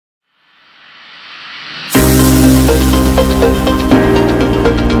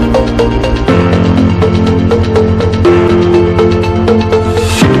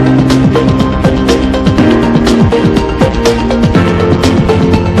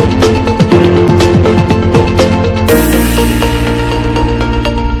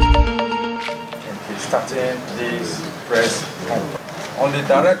On the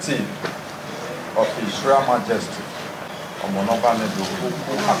directive of His Royal Majesty,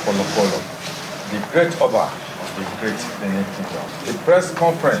 the great Oba of the great Benin Kingdom, the press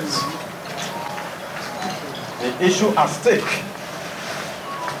conference, the issue at stake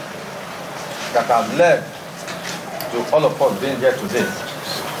that has led to all of us being here today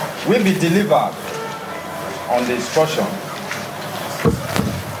will be delivered on the instruction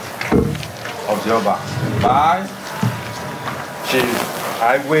of the Oba by Chief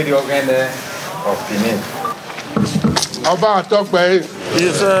Highway Organizer of Benin. Oba talk by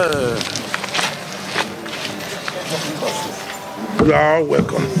Yes, sir. You are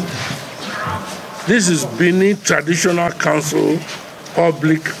welcome. This is Benin Traditional Council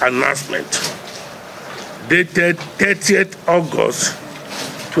public announcement dated 30th August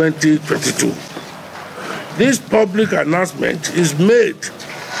 2022. This public announcement is made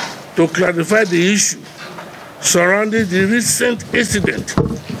to clarify the issue surrounding the recent incident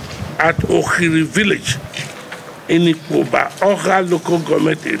at Okhiri village in Oba Palace local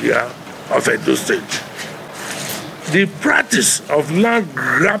government area of Edo State. The practice of land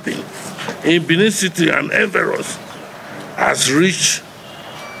grabbing in Benin City and environs has reached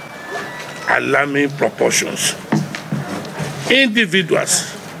alarming proportions.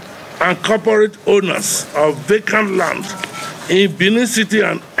 Individuals and corporate owners of vacant land in Benin City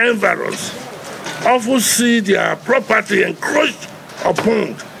and environs often see their property encroached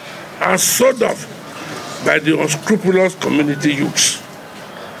upon and sold off by the unscrupulous community youths.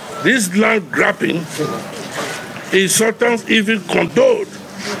 This land grabbing is sometimes even condoned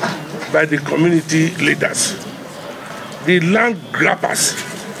by the community leaders. The land grabbers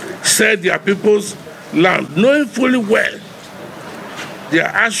sell their people's land, knowing fully well their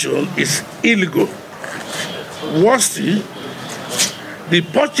action is illegal. Worse, the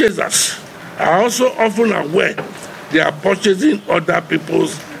purchasers are also often aware they are purchasing other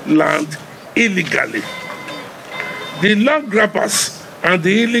people's land illegally. The land grabbers and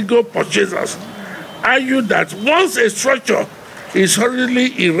the illegal purchasers argue that once a structure is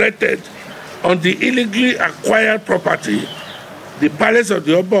hurriedly erected on the illegally acquired property, the Palace of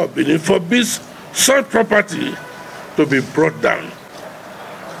the Oba of Benin forbids such property to be brought down.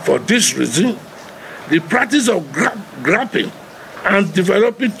 For this reason, the practice of grabbing and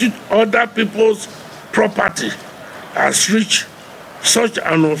developing other people's property has reached such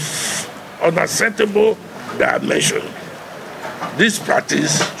an unacceptable dimension. This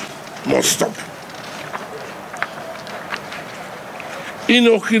practice must stop. In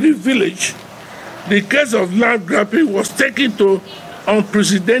Okhiri village, the case of land grabbing was taken to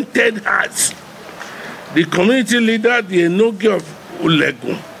unprecedented heights. The community leader, the Enogi of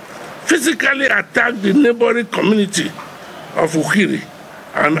Ulegun, physically attacked the neighboring community of Okhiri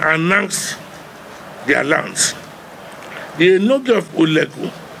and annexed their lands. The Enogi of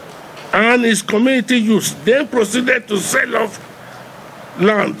Ulegun and his community youths then proceeded to sell off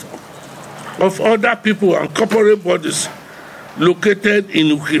land of other people and corporate bodies located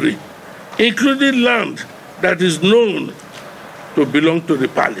in Okhiri, including land that is known to belong to the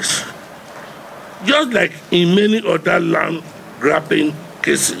palace. Just like in many other land grabbing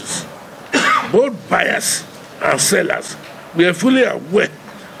cases, both buyers and sellers were fully aware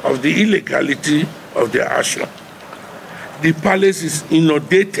of the illegality of their action. The palace is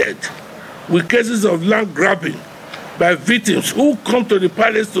inundated with cases of land grabbing by victims who come to the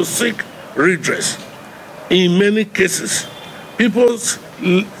palace to seek redress. In many cases, people's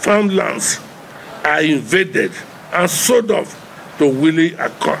farmlands are invaded and sold off to willing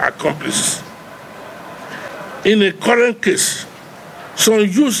accomplices. In a current case, some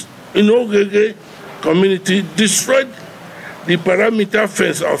youths in Ogege community destroyed the perimeter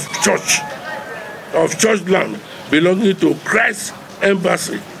fence of church land belonging to Christ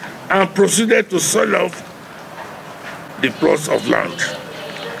Embassy and proceeded to sell off the plots of land.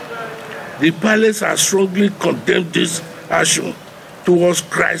 The palace has strongly condemned this action towards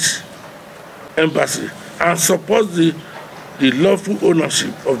Christ Embassy and supports the lawful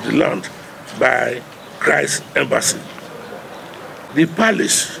ownership of the land by Christ Embassy. The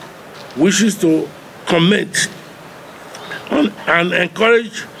palace wishes to comment on and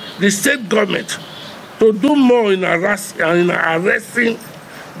encourage the state government to do more in arresting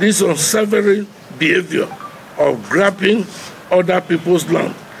this unsavory behavior of grabbing other people's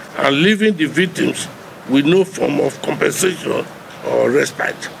land and leaving the victims with no form of compensation or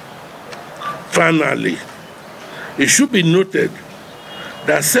respite. Finally, it should be noted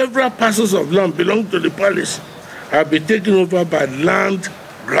that several parcels of land belonging to the palace have been taken over by land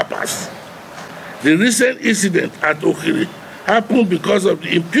grabbers. The recent incident at Okiri happened because of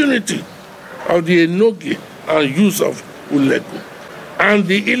the impunity of the Enogi and use of Ulegu, and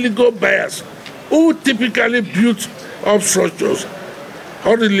the illegal buyers who typically built up structures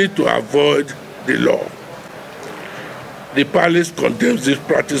hurriedly to avoid the law. The palace condemns this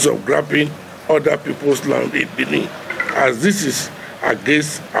practice of grabbing other people's land in Benin, as this is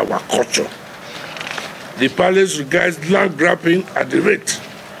against our culture. The palace regards land grabbing at the rate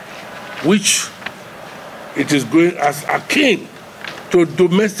which it is going as akin to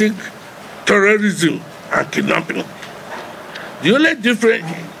domestic terrorism and kidnapping. The only difference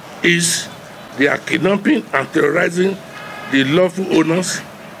is they are kidnapping and terrorizing the lawful owners,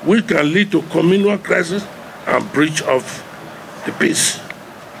 which can lead to communal crisis and breach of the peace.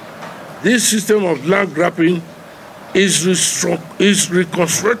 This system of land grabbing is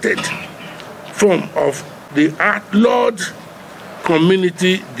reconstructed form of the outlawed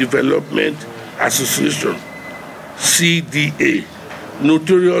Community Development Association, CDA,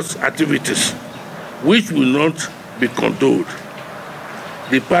 notorious activities which will not be condoned.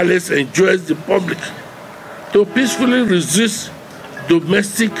 The palace enjoins the public to peacefully resist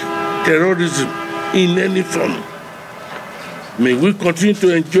domestic terrorism in any form. May we continue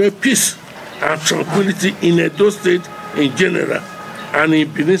to enjoy peace and tranquility in Edo State in general and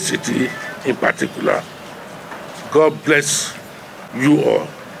in Benin City in particular. God bless you all.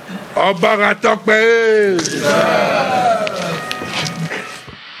 Oba Palace.